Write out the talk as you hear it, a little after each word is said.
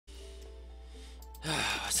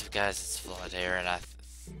What's up, guys? It's Vlad here, and what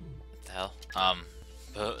the hell? Oh,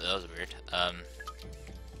 that was weird. I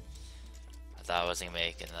thought I wasn't gonna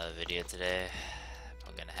make another video today.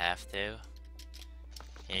 I'm gonna have to.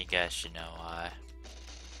 And you guys should know why.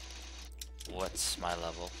 What's my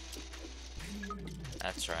level?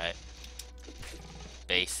 That's right.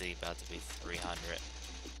 Basically about to be 300.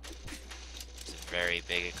 It's a very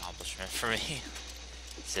big accomplishment for me.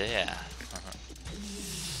 So yeah.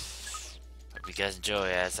 Hope you guys enjoy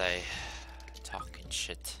as I talk and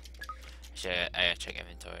shit. Actually, I gotta check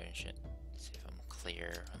inventory and shit. See if I'm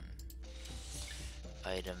clear on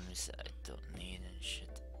items that I don't need and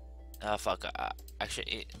shit. Oh fuck,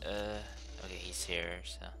 actually, okay, he's here,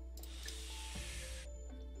 so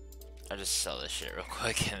I'll just sell this shit real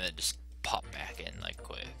quick and then just pop back in like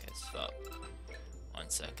quick as fuck.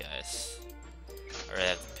 One sec, guys. I really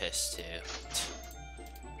have to piss too.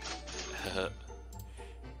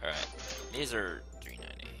 Alright, these are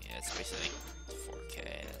 390. Yeah, it's basically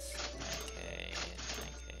 4K. That's 9K,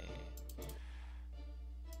 9K.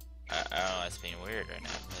 I don't know, it's being weird right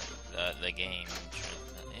now, but the game,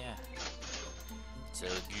 yeah. So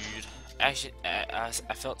good. Actually, I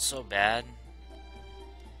felt so bad.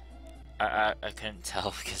 I couldn't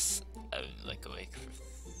tell because I was like awake for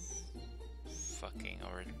fucking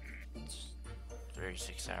over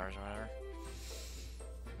 36 hours or whatever.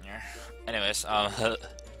 Yeah. Anyways,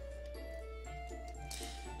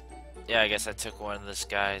 yeah, I guess I took one of this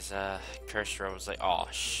guy's cursor. I was like, oh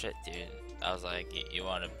shit, dude. I was like, you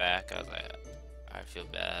want it back? I was like, I feel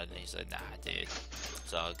bad. And he's like, nah, dude,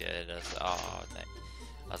 it's all good. I was like, oh, thanks.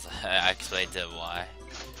 I was like, I explained to him why.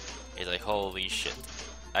 He's like, holy shit.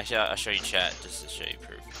 Actually, I'll show you chat just to show you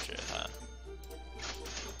proof and shit, huh?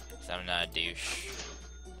 Cause I'm not a douche.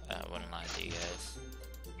 I wouldn't lie to you guys.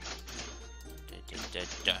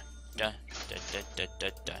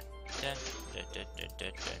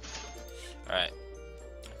 Alright.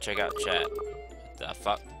 Check out chat. What the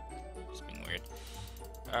fuck? It's being weird.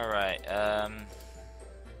 Alright,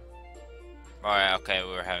 alright, okay,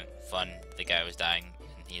 we were having fun. The guy was dying.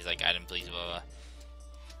 And he's like, item please, blah, blah.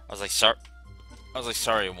 I was like,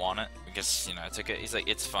 sorry, you want it? Because, you know, I took it. He's like,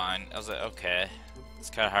 it's fine. I was like, okay. It's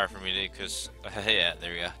kind of hard for me to do because, yeah,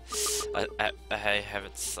 there we go. I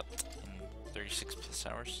haven't slept in 36 plus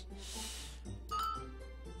hours.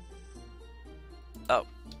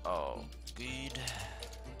 Oh, good.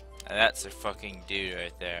 And that's a fucking dude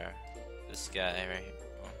right there. This guy right here.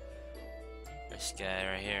 Oh. This guy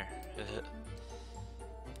right here.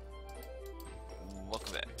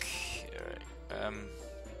 Welcome back. Alright.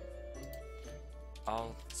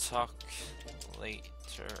 I'll talk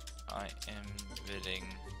later. I am bidding.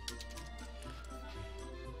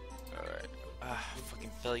 Alright.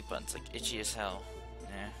 Fucking belly button's like itchy as hell.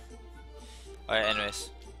 Yeah. Alright, anyways.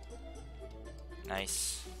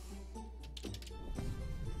 Nice.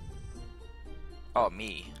 Oh,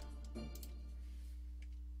 me.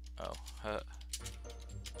 Oh,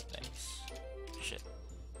 thanks. Shit.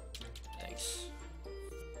 Thanks.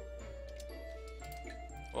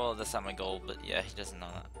 Well, that's not my goal, but yeah, he doesn't know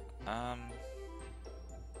that.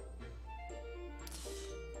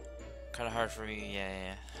 Kinda hard for me,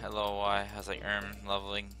 yeah. Hello, why? I was like,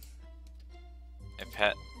 leveling. A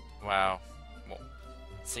pet. Wow. Well,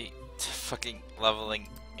 see, fucking leveling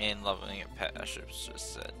and leveling a pet, I should have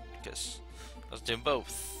just said, because I was doing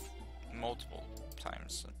both multiple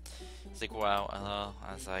times. It's like, wow, hello.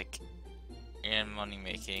 I was like, and money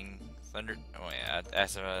making. Thunder. Oh yeah, I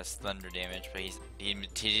asked him about his thunder damage, but he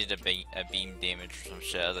did a beam damage or some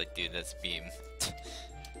shit. I was like, dude, that's beam. It's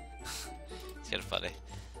kind of funny.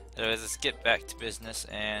 Anyways, let's get back to business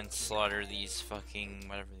and slaughter these fucking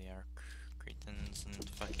whatever they are, cretins and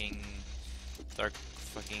fucking dark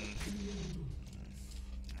fucking.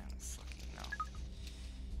 I don't fucking know.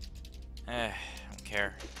 I don't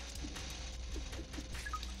care.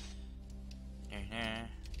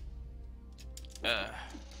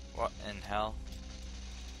 What in hell?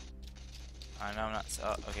 I know I'm not.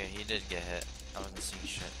 Oh, okay, he did get hit. I wasn't seeing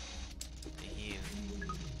shit.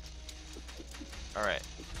 Alright.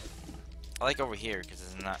 I like over here because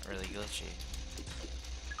it's not really glitchy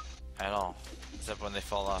at all, except when they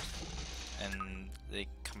fall off and they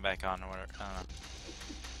come back on or whatever. I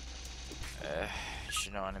don't know. You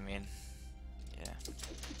should know what I mean. Yeah.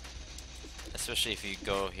 Especially if you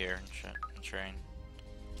go here and train.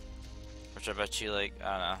 Which I bet you, like,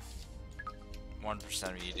 I don't know, 1%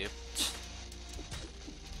 of you do.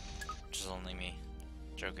 Which is only me.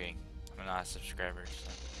 Joking. I'm not a subscriber, so.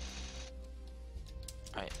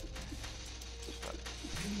 Alright.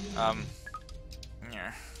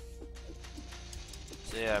 Yeah.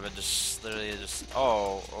 So yeah, I've been just literally just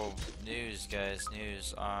oh news, guys,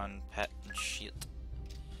 news on pet and shit.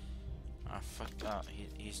 Ah, fuck. Oh,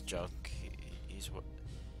 he's junk. He's what?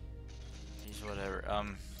 He's whatever.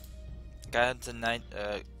 Got to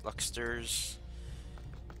Luxter's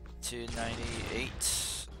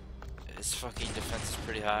 298. His fucking defense is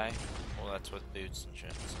pretty high. Well, that's with boots and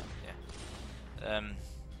shit. So yeah.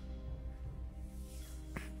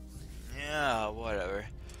 Yeah, whatever.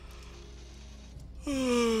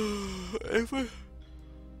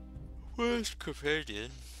 Where's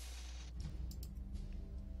companion?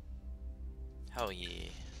 Hell yeah.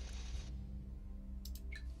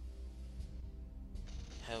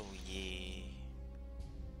 Hell yeah.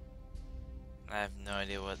 I have no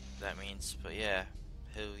idea what that means, but yeah.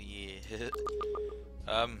 Hell yeah.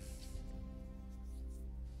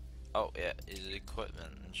 Oh yeah, is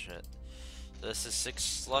equipment and shit. This is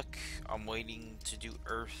 6 luck. I'm waiting to do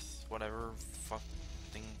Earth, whatever, fuck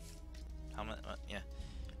thing. Helmet, yeah.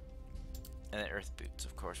 And the Earth boots,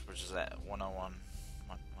 of course, which is at 101.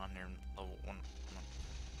 100, level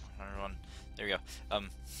 101. There we go.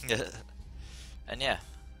 And yeah.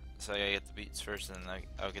 So I gotta get the boots first, and then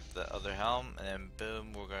I'll get the other helm, and then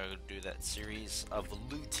boom, we're gonna do that series of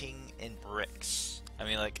looting in bricks. I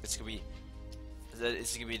mean, like, it's gonna be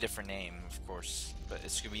a different name, of course, but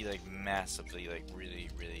it's gonna be like massively, like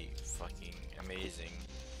really, really fucking amazing.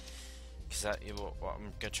 Cause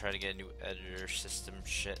I'm gonna try to get a new editor system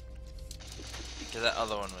shit. Cause that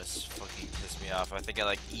other one was fucking pissed me off. I think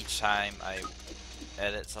each time I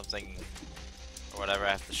edit something or whatever,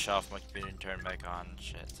 I have to shut off my computer and turn back on and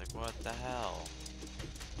shit. It's like, what the hell?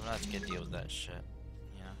 I'm not gonna deal with that shit,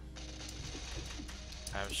 you know?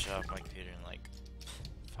 I haven't shut off my computer in like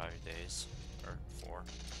 5 days. Or 4. I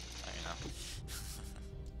don't know.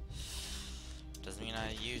 Doesn't mean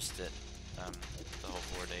I used it the whole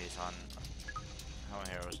 4 days on home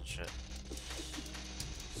heroes and shit.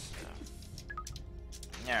 So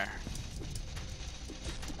yeah.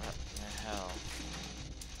 What the hell?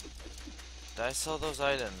 Did I sell those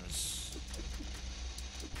items?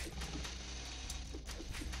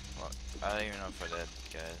 Well, I don't even know if I did,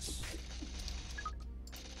 guys.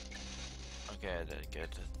 Okay, I did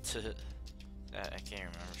good. I can't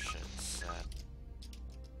remember shit. It's sad.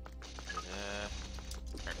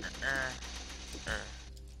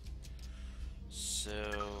 So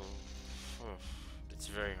it's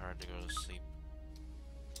very hard to go to sleep,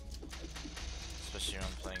 especially when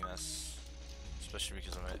I'm playing this. Especially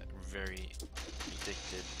because I'm very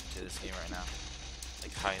addicted to this game right now,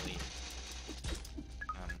 like highly.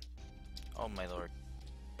 Oh my lord,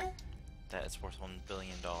 that is worth $1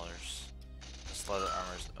 billion. This leather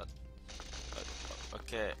armor's.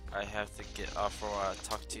 Okay, I have to get off for a while.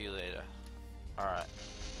 Talk to you later. Alright.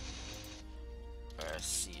 Alright,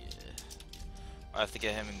 see ya. I have to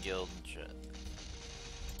get him in guild and shit.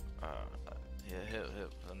 Yeah,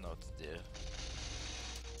 he'll know what to do.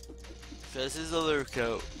 Cause his other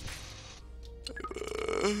coat.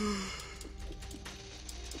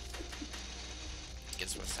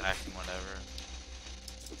 Gets with sacking, whatever.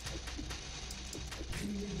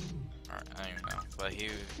 Alright, I don't even know. But he,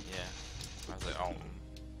 yeah. I was like, oh.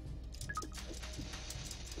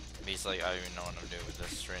 He's like, I don't even know what I'm doing with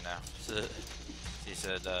this right now. He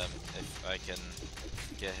said, if I can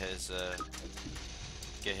get his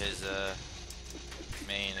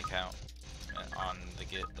main account on the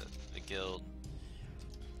guild.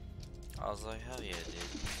 I was like, hell yeah, dude.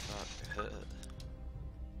 Fuck.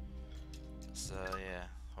 So yeah,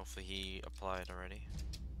 hopefully he applied already.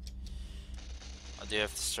 I do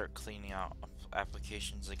have to start cleaning out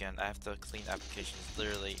applications again. I have to clean applications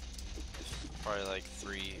literally probably like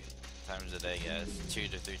 3 times a day, guys. 2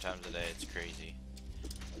 to 3 times a day. It's crazy.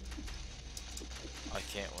 I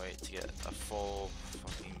can't wait to get a full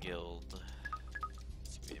fucking guild.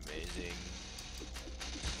 It's gonna be amazing.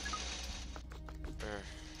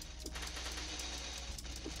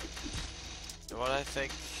 What I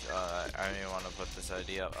think, I don't even want to put this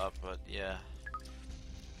idea up, but yeah.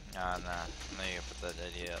 Nah, I'm not gonna put that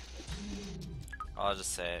idea up. I'll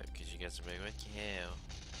just say it because you guys are like, what the hell?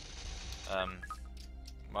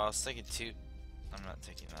 Well, I was thinking too. I'm not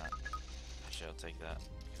taking that. Actually, I'll take that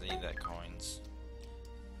because I need that coins.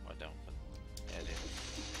 Well, I don't, but yeah,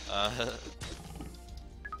 I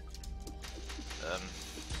do.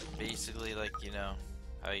 Basically, like, you know,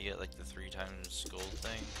 how you get like the 3 times gold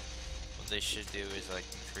thing. What they should do is like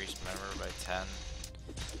increase member by 10.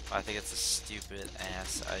 I think it's a stupid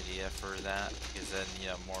ass idea for that, because then, you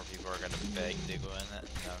know, more people are gonna beg to go in it,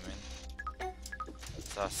 you know what I mean?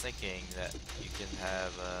 So I was thinking that you can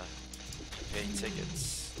have, pay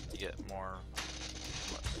tickets to get more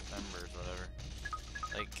members, whatever.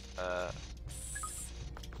 like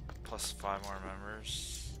plus 5 more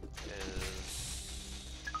members is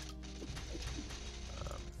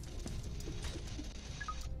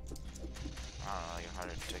I don't know, like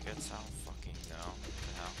 100 tickets. I don't fucking know. What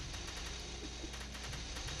the hell?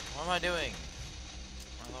 What am I doing?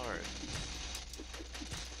 My lord.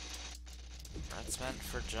 That's meant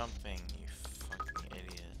for jumping, you fucking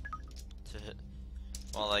idiot.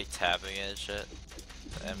 Well, like tapping it and shit.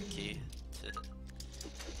 The M key.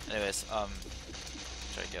 Anyways, try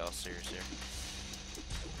to get all serious here.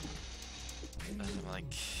 I'm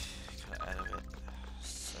like kinda out of it.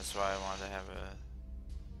 That's why I wanted to have a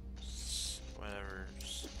whatever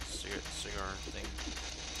cigar thing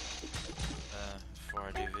before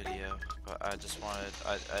I do video. But I just wanted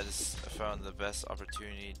I found the best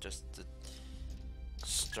opportunity just to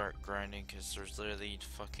start grinding, because there's literally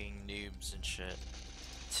fucking noobs and shit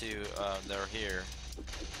too that were here.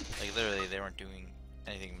 Like literally they weren't doing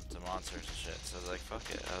anything with the monsters and shit, so I was like, fuck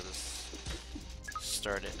it, I'll just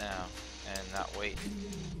start it now and not wait,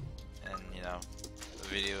 and you know, the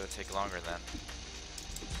video would take longer then,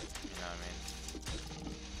 you know what I mean.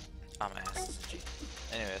 Oh, my ass is itchy.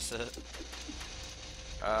 Anyway, so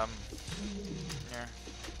yeah.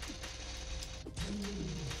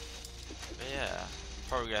 But yeah,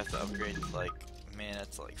 probably gonna have to upgrade, like, man,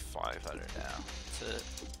 it's like 500 now to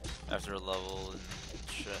after a level and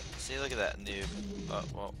shit. See, look at that noob. Oh,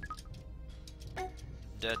 well,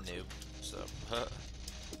 dead noob. So,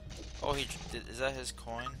 oh, is that his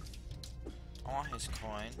coin? I want his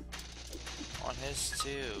coin. I want his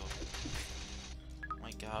too. Oh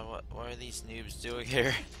my god, what are these noobs doing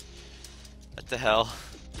here? What the hell?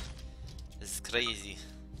 This is crazy.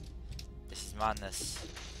 This is madness.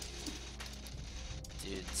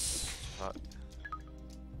 Dudes, fuck.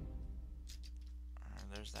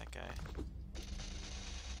 There's that guy.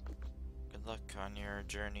 Good luck on your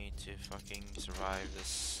journey to fucking survive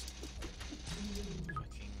this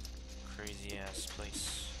fucking crazy ass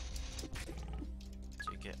place.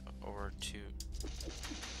 To get over to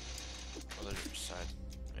other side.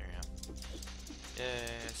 There you go. Yay,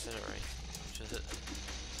 I said it right. Which is it?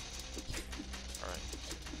 Alright.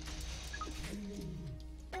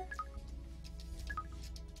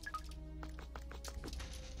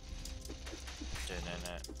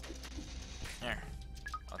 There.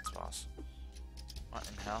 That's boss. What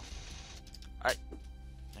in hell? There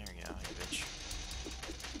we go, you bitch.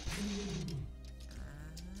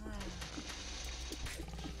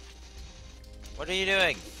 What are you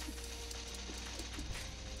doing?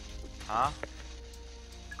 Huh?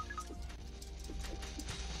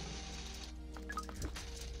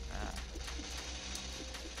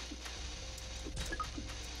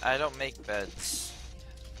 I don't make beds.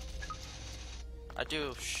 I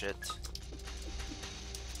do shit.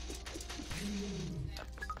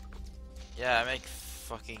 Yeah, I make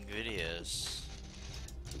fucking videos.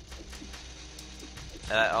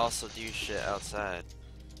 And I also do shit outside.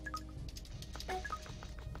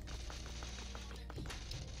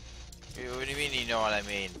 What do you mean you know what I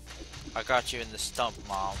mean? I got you in the stump,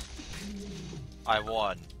 Mom. I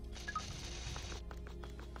won.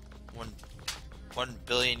 1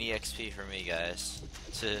 billion EXP for me, guys.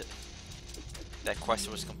 That quest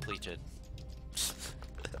was completed.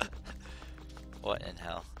 What in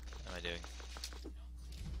hell am I doing?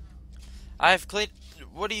 I've cleaned.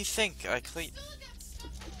 What do you think? I cleaned.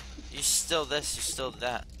 You still this, you still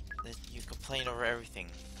that. You complain over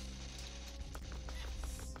everything.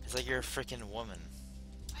 It's like you're a freaking woman.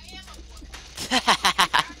 I am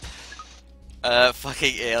a woman.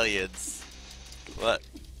 Fucking aliens. What?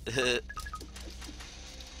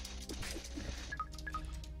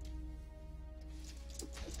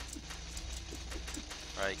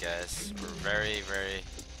 Alright guys, we're very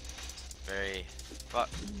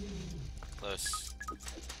close.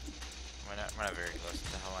 We're not very close.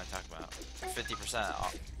 What the hell am I talking about? 50%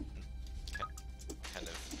 off. Kind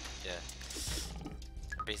of, yeah.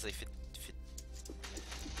 Basically 50.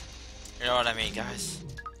 You know what I mean, guys?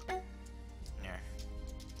 Yeah.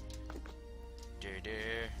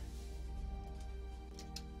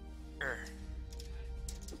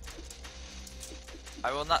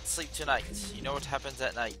 I will not sleep tonight. You know what happens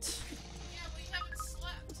at night. Yeah, we haven't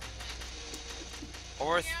slept.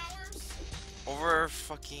 Over 3 hours? over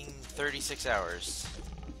fucking 36 hours.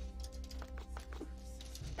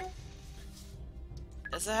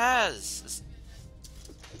 Yes, it has.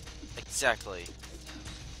 Exactly.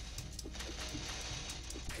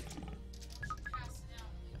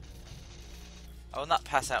 I will not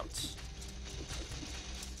pass out.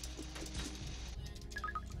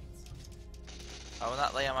 I will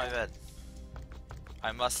not lay on my bed.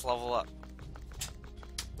 I must level up.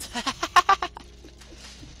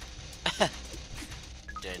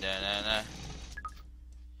 Da-da-da-da.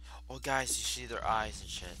 Oh, guys, you see their eyes and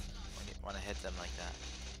shit. When you want to hit them like that.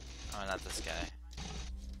 Oh, not this guy.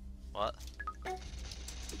 What?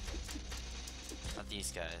 Not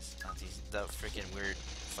these guys. Not these. The freaking weird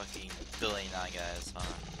fucking $1 billion guys. Hold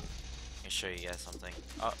on. Let me show you guys something.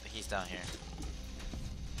 Oh, he's down here.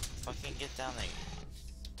 Fucking get down there, you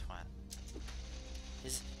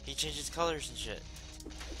twat. He changes colors and shit.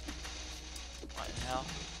 What the hell?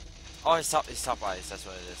 Oh, his top eyes. That's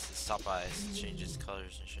what it is. His top eyes changes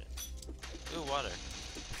colors and shit. Ooh, water.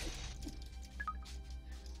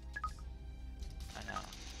 I know.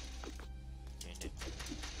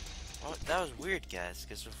 Oh, that was weird, guys,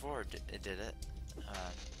 because before it did it.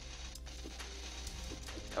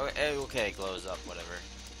 Okay, it glows up, whatever.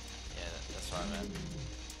 Yeah, that's what I meant.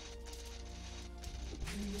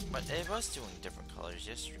 But it was doing different colors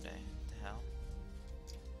yesterday. What the hell?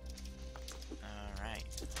 Alright.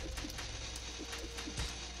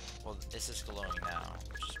 Well, this is glowing now,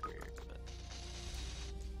 which is weird, but...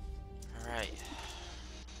 Alright.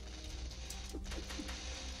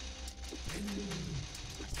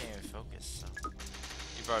 I can't even focus, so...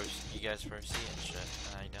 You guys probably see it and shit,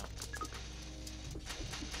 and I don't.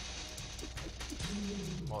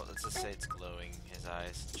 Well, let's just say it's glowing, his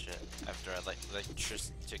eyes and shit, after I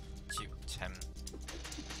electricity to him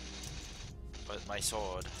with my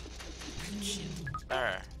sword. Shit.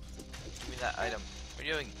 There. Give me that item. What are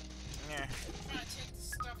you doing? Yeah. I'm trying to take the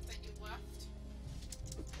stuff that you left.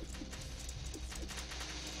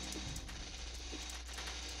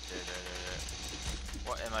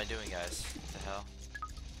 What am I doing, guys? What the hell?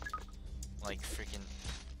 Like freaking...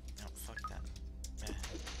 No, fuck that.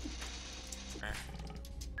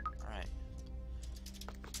 Alright.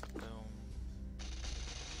 Boom.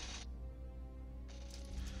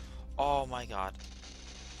 Oh my god.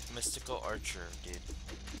 Mystical Archer, dude.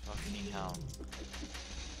 Fucking hell.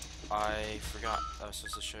 I forgot I was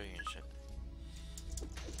supposed to show you and shit.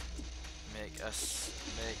 Make as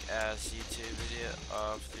YouTube video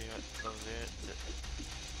of the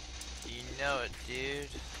you know it, dude.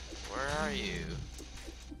 Where are you?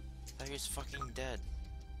 I thought he was fucking dead.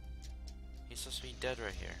 He's supposed to be dead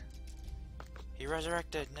right here. He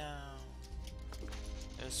resurrected. No.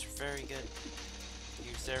 It was very good.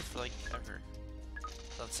 He was there for like ever.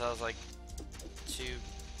 That sounds like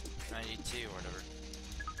 292 or whatever.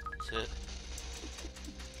 To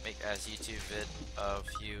make as YouTube vid of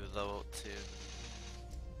you level 2.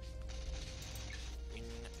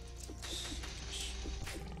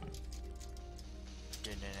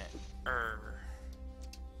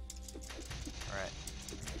 Alright.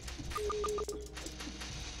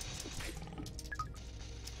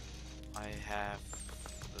 I have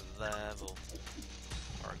the level.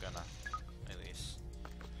 Or gonna, at least.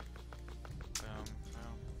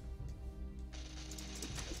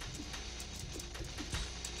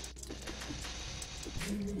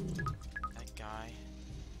 That guy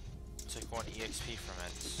took 1 EXP from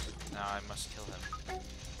it. Now I must kill him.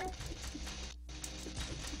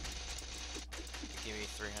 It gave me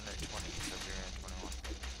 320 instead of 321.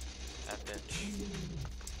 That bitch.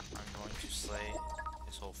 I'm going to slay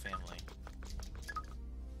his whole family.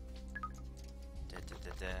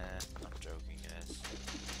 I'm joking, guys.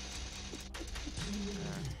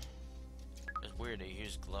 It's weird, he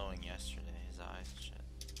was glowing yesterday, his eyes and shit.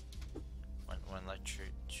 When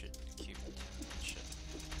cute and shit.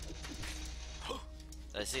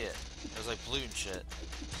 I see it. It was like blue and shit.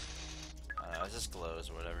 It just glows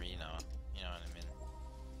or whatever, you know what I mean.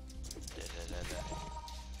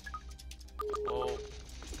 Well,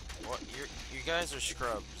 what you guys are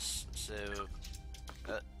scrubs, so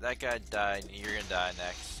that guy died, and you're gonna die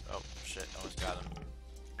next. Oh shit, almost got him.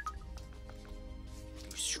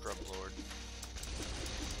 You scrub lord.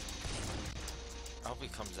 I hope he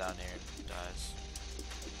comes down here and dies.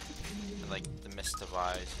 And like the mist of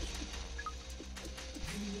eyes.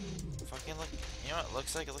 Fucking look, you know what it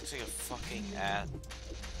looks like? It looks like a fucking ass.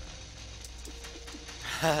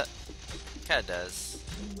 Kinda does.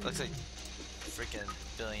 It looks like freaking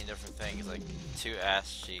billion different things, like 2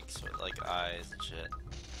 ass cheeks with like eyes and shit.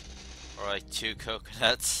 Or like 2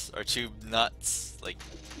 coconuts, or 2 nuts, like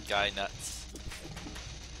guy nuts.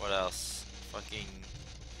 What else? Fucking...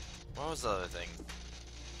 What was the other thing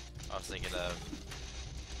I was thinking of?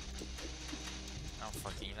 I don't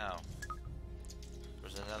fucking know.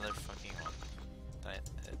 There's another fucking one. I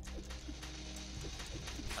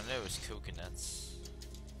knew it was coconuts.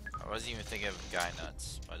 I wasn't even thinking of guy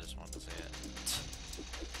nuts, but I just wanted to say it.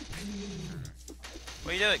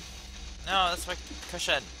 What are you doing? No, that's my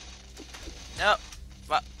cushion. No!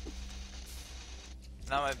 Fuck.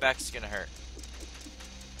 Now my back's gonna hurt.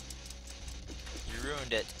 You ruined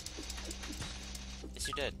ruined it. Yes,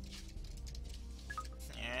 you did.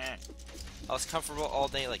 Yeah. I was comfortable all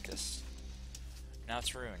day like this. Now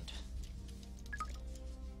it's ruined.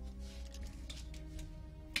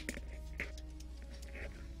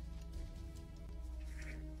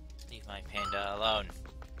 Leave my panda alone.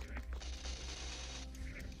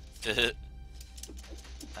 I'm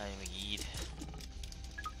a yeet.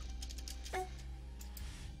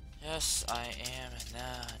 Yes, I am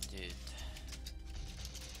now, dude.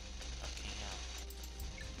 Fucking hell.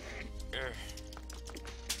 Urgh.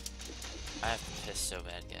 I have to piss so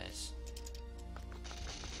bad, guys.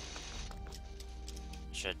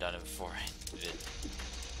 Should have done it before I did it.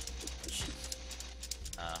 Shit.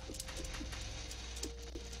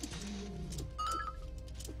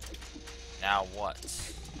 Now what?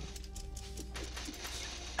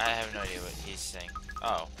 I have no idea what he's saying.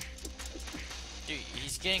 Oh. Dude,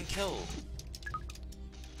 he's getting killed.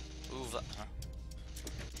 Ooh, huh?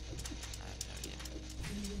 I have no idea.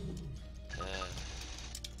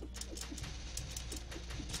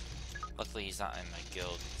 Luckily he's not in my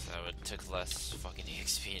guild, so it took less fucking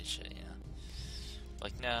EXP and shit, you know?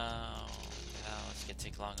 Like, no, it's gonna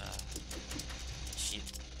take longer.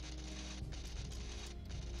 Shit.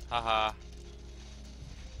 Haha.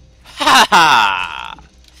 Haha!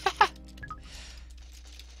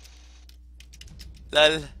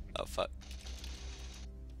 Lol. Oh fuck.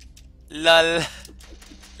 Lol.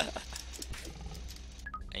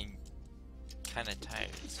 I'm kinda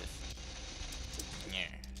tired, so.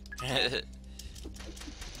 Yeah.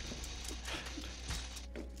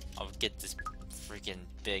 I'll get this freaking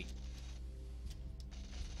big.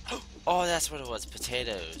 Oh, that's what it was.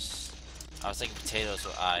 Potatoes. I was thinking potatoes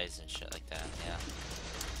with eyes and shit like that. Yeah.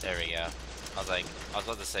 There we go. I was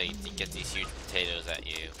about to say to get these huge potatoes at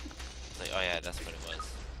you. It's like, oh yeah, that's what it was.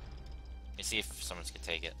 Let me see if someone's gonna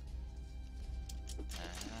take it.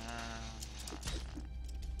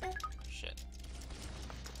 Shit.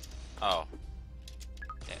 Oh.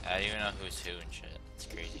 Yeah, I don't even know who's who and shit. It's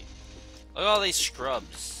crazy. Look at all these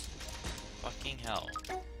scrubs. Fucking hell.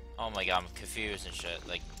 Oh my god, I'm confused and shit.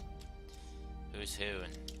 Like, who's who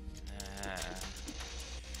and...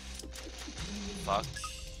 fuck.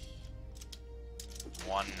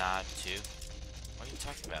 One, not two. What are you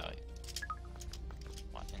talking about?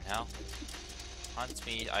 What in hell? Hunt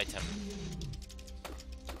speed item.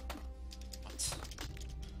 What?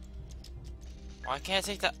 Why can't I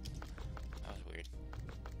take that? That was weird.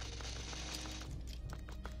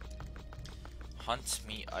 Hunt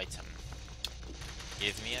me item.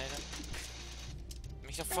 Give me item?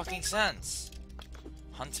 Makes no fucking sense.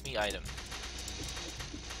 Hunt me item.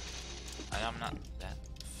 I'm not that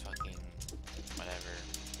fucking whatever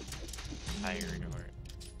tired or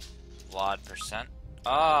Vlad percent.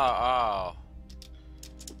 Oh.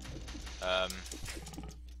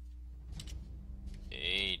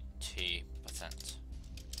 80%.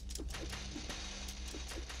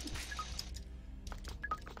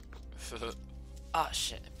 Ah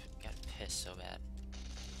shit! I got pissed so bad.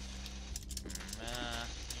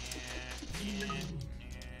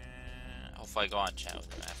 Hopefully I go on chat with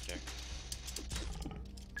them after.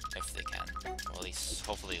 If they can. Well, at least,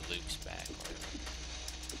 hopefully Luke's back. Or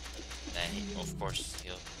then, well, of course,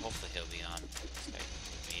 hopefully he'll be on. Like,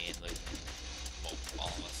 me and Luke. Well, all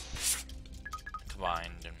of us.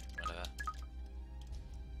 Combined and whatever.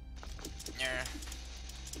 Yeah.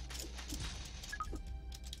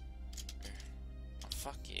 Oh,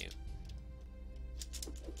 fuck you.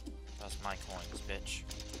 That's my coins, bitch.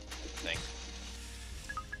 Thing.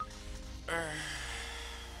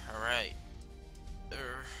 Alright.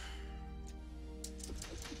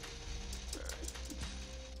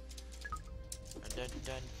 Dun,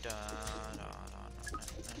 dun, dun,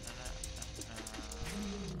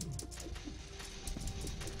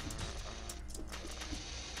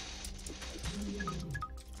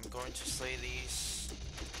 I'm going to slay these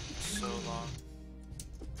so long.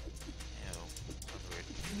 Ew, that's weird.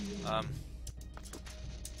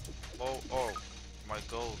 Oh, my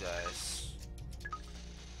goal, guys.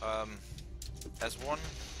 As one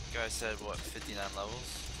guy said, what, 59 levels?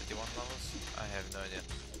 51 levels? I have no idea.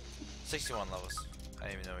 61 levels. I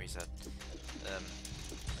don't even know what he said.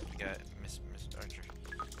 Got Miss Archer.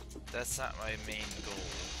 That's not my main goal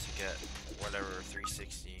to get whatever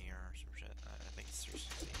 360 or some shit. I think it's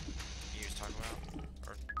 360. He was talking about.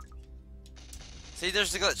 Or... See,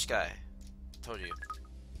 there's the glitch guy. Told you.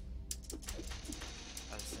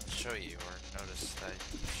 I just didn't show you or notice that I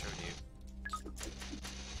showed you.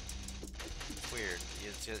 It's weird. You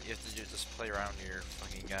have to just play around your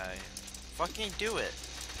fucking guy. Fucking do it.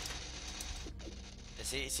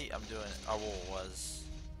 See, I'm doing it. Oh, well, was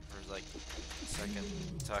for like 7 second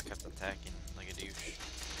until I kept attacking like a douche.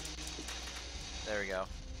 There we go.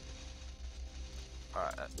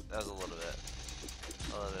 Alright, that was a little bit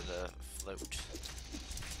of float.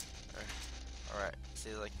 Alright,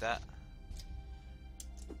 see like that?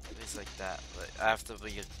 It's like that, but I have to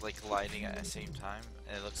be like gliding at the same time,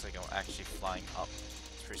 and it looks like I'm actually flying up.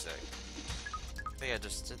 It's pretty sick. I think I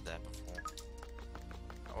just did that before.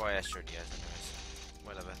 Oh, I showed you guys anyways.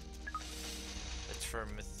 Whatever. It's for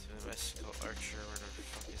mythical archer, or whatever the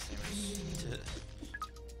fuck his name is.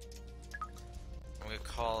 I'm gonna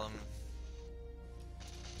call him.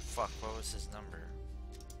 Fuck, what was his number?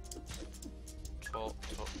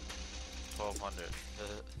 1200.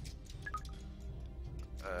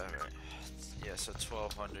 Right. Yeah, so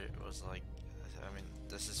 1200 was like, I mean,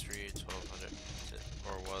 this is for you, 1200,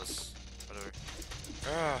 or was, whatever.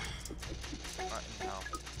 Not in hell.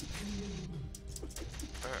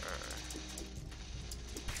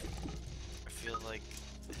 I feel like,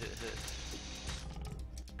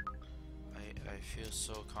 I feel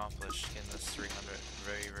so accomplished getting this 300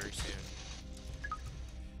 very, very soon.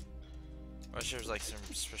 I wish there was like some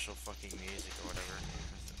special fucking music or whatever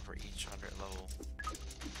for each 100 level.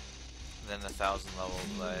 And then 1000 level,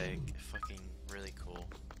 like, fucking really cool.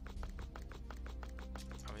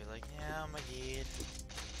 I'll be like, yeah, oh my god.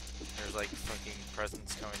 There's like fucking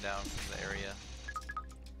presents coming down from the area.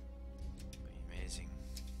 Be amazing.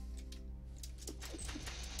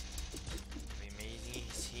 Be amazing,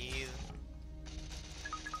 he's here.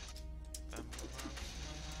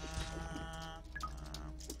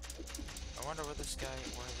 I wonder where this guy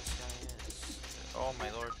is. Oh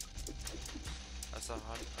my lord. That's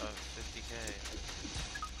 50k.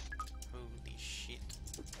 Holy shit.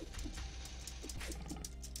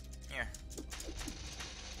 Here.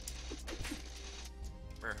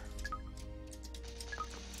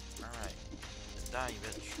 Alright. Die,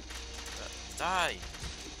 bitch. Die!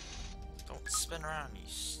 Don't spin around, you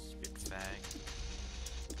stupid fag.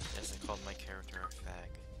 Yes, I called my character a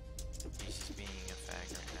fag. He's being a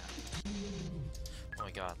fag right now. Oh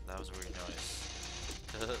my god, that was a weird noise.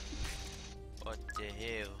 What the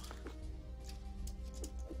hell?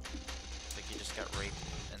 Like he just got raped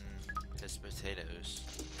in his potatoes.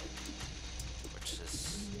 Which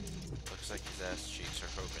is... looks like his ass cheeks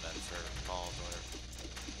are coconuts or balls or whatever.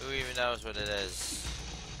 Who even knows what it is?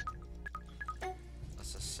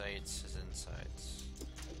 Let's just say it's his insides.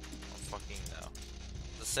 I'll fucking know.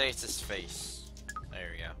 Let's say it's his face.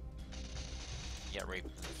 There we go. You got raped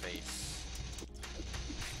in the face.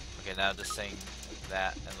 Okay, now just saying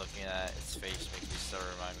that and looking at its face makes me still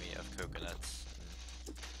remind me of coconuts.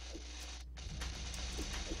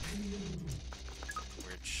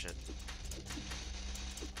 Weird shit.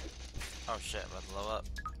 Oh shit, I'm about to level up.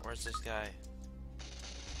 Where's this guy?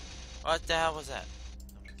 What the hell was that?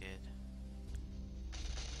 I'm good.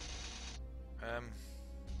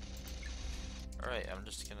 Alright, I'm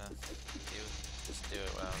just gonna do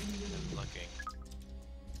it while I'm looking.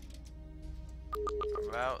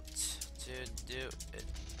 About to do it,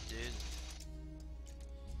 dude.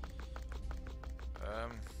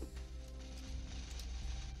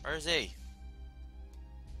 Where's he?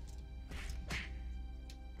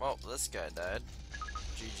 Well, this guy died.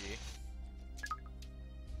 GG.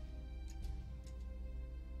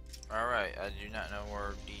 Alright, I do not know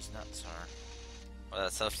where these nuts are. Well,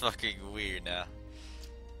 that sounds fucking weird now.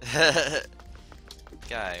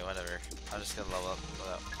 Guy, whatever. I'm just gonna level up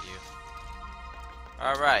without you.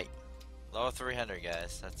 Alright. Level 300,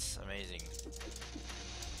 guys. That's amazing.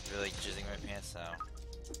 Really jizzing my pants now.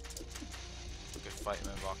 Good fight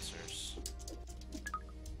my boxers.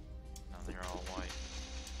 Now they're all white.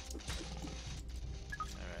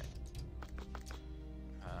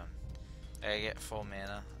 Alright. I gotta get full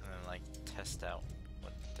mana and then like test out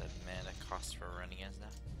what the mana cost for running is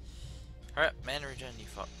now. Alright, mana regen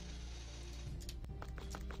default.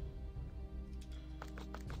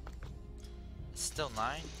 It's still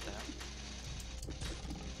 9? Damn.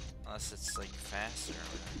 Unless it's like faster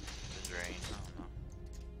or the drain, I don't know.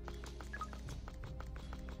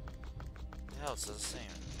 The hell, it's the same. I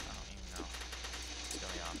don't even know what's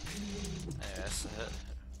going on. Anyways,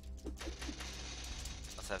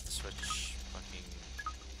 let's have to switch fucking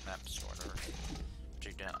maps or whatever. Which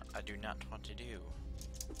I do not want to do.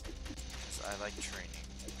 Because I like training.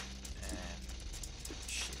 And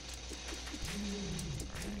shit.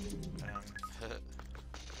 Alright,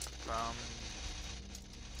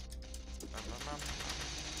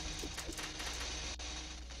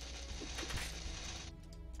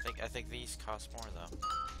 I think these cost more though.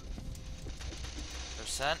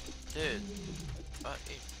 Percent? Dude.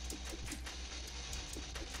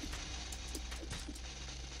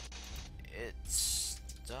 It's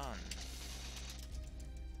done.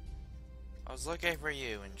 I was looking for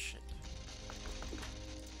you and shit.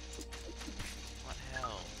 What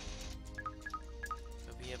hell?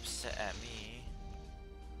 He'll be upset at me.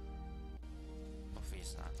 Hopefully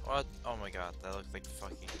he's not. What? Oh my god, that looked like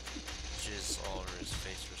fucking jizz all over his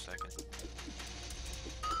face for a second.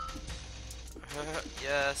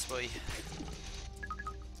 Yes, boy.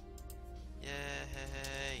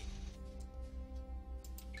 Yay.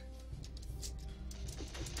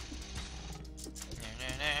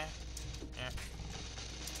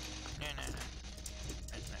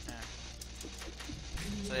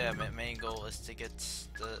 So yeah, my main goal is to get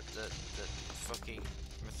the fucking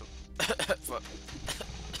fuck.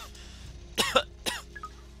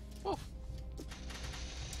 Woo.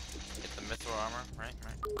 Get the mithril armor, right?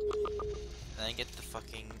 And then get the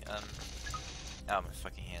fucking oh, my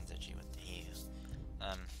fucking hands itchy. What the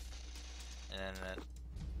hell? And then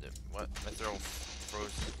the what mithril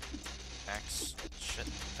frozen axe shit.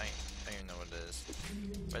 I don't even know what it is,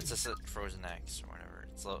 but it's just a frozen axe or whatever.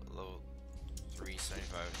 It's low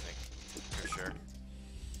 375, I think, for sure.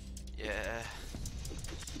 Yeah.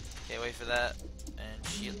 Can't wait for that. And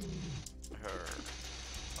shield her.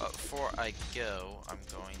 Before I go, I'm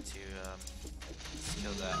going to let's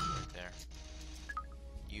kill that right there.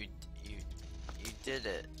 You did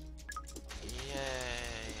it.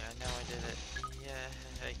 Yay! I know I did it.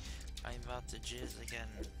 Yay! I'm about to jizz again.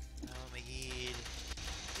 Oh my god!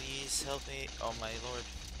 Please help me! Oh my lord!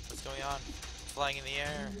 What's going on? Flying in the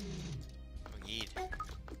air. Yeet.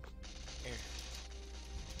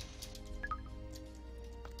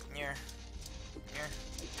 Here.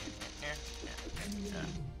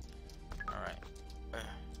 Alright.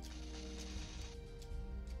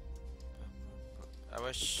 I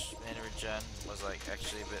wish mana regen was like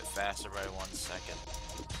actually a bit faster by 1 second.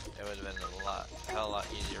 It would have been a hell lot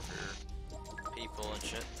easier for people and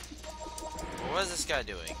shit. But what is this guy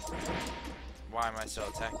doing? Why am I still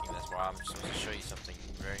attacking this? Well, I'm supposed to show you something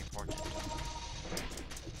very important.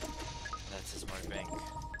 That's just my bank.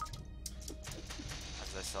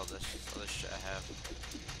 As I sell this other shit I have.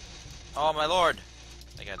 Oh my lord!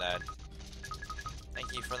 I think I died.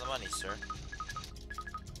 Thank you for the money, sir.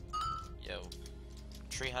 Yo.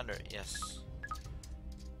 300, yes.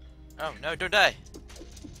 Oh, no, don't die!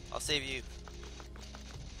 I'll save you.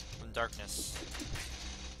 From darkness.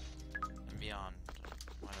 And beyond.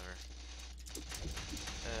 Whatever.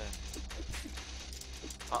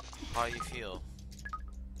 How you feel?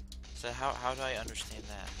 So how do I understand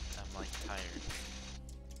that? I'm like tired.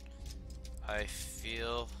 I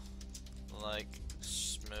feel like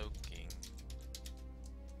smoking.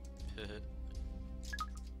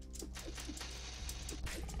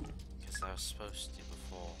 Because I was supposed to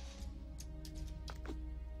before.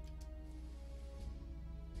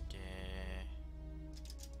 Yeah.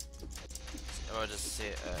 So I'll just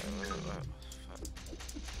say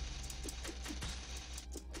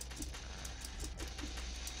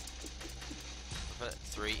put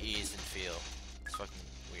 3 E's in feel. It's fucking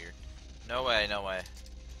weird. No way, no way.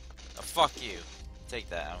 Oh, fuck you. Take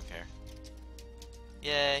that, I don't care.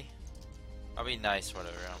 Yay. I'll be nice,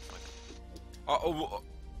 whatever, I don't fuck. Oh.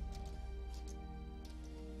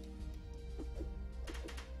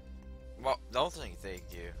 Well, don't think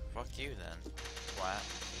thank you. Fuck you then. Twat.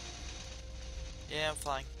 Yeah, I'm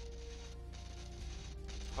flying.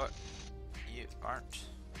 What? You aren't.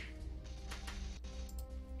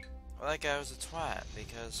 Well, that guy was a twat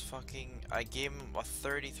because fucking I gave him a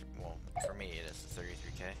 33. Well, for me it is a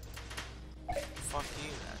 33k. Fuck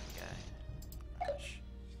you, then, guy. Gosh.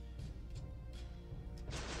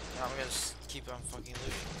 Now I'm gonna just keep on fucking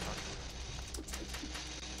looting.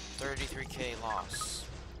 33k loss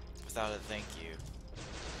without a thank you.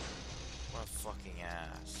 What a fucking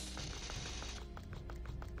ass.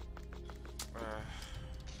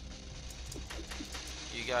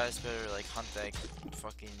 You guys better like hunt that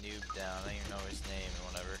fucking noob down. I don't even know his name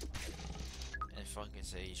or whatever. And fucking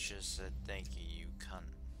say he should have said thank you, you cunt.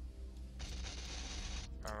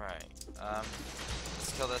 Alright,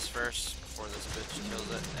 let's kill this first before this bitch kills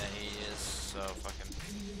it. And he is so fucking.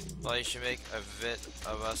 Well, you should make a vid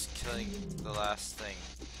of us killing the last thing.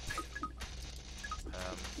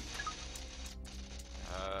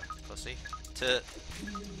 Pussy.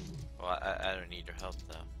 Well, I don't need your help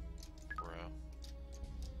though, bro.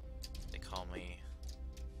 They call me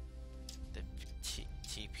the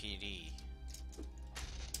TPD,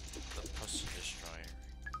 the Pussy Destroyer.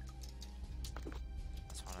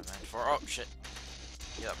 That's what I meant for. Oh shit!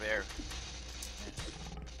 Get up here.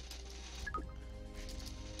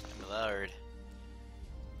 I'm loud.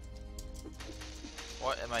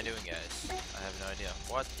 What am I doing, guys? I have no idea.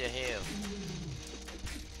 What the hell?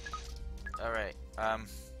 Alright,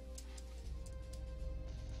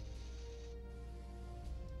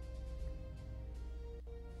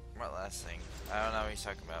 what last thing? I don't know what he's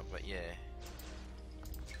talking about, but yeah.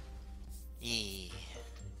 Yee.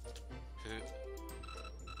 Who?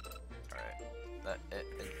 Alright.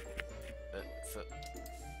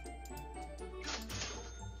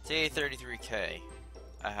 TA33K.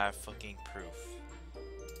 I have fucking proof.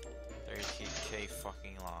 30K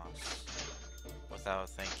fucking loss. Without a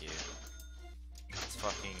thank you. It's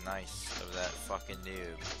fucking nice of that fucking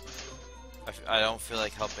noob. I don't feel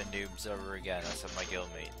like helping noobs ever again except my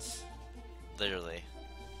guildmates. Literally.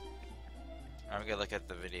 I'm gonna look at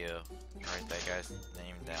the video. Write that guy's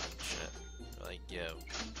name down and shit. Like, yo.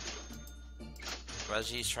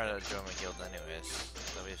 Imagine he's trying to join my guild anyways.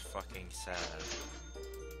 That'd be fucking sad.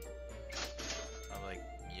 I'm like,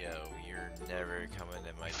 yo, you're never coming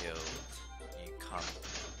in my guild. You cunt.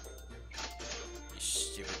 You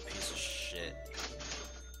stupid piece of shit.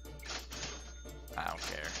 I don't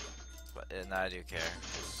care. But and I do care.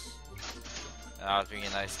 I was being a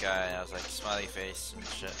nice guy and I was like smiley face and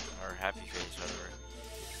shit. Or happy face, whatever.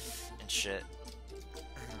 And shit.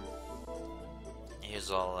 He was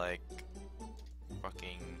all like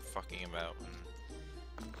fucking about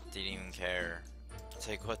and didn't even care.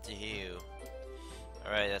 Take what to you.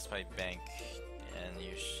 Alright, that's my bank. And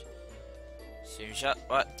you soon shot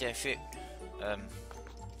what the fuck?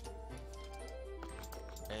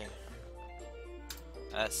 Yeah.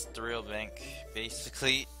 That's the real bank.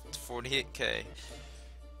 Basically 48k.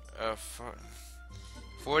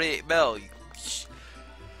 48 mil.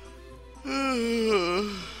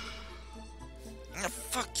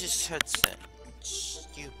 Fuck this headset.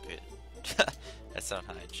 Stupid. That sound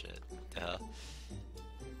high and shit. The hell.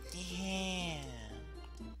 Yeah.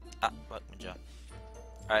 Ah, fuck my jaw.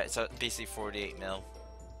 Alright, so basically 48 mil.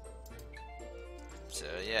 So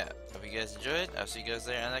yeah, hope you guys enjoyed. I'll see you guys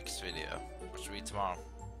there in the next video, which will be tomorrow.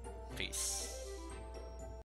 Peace.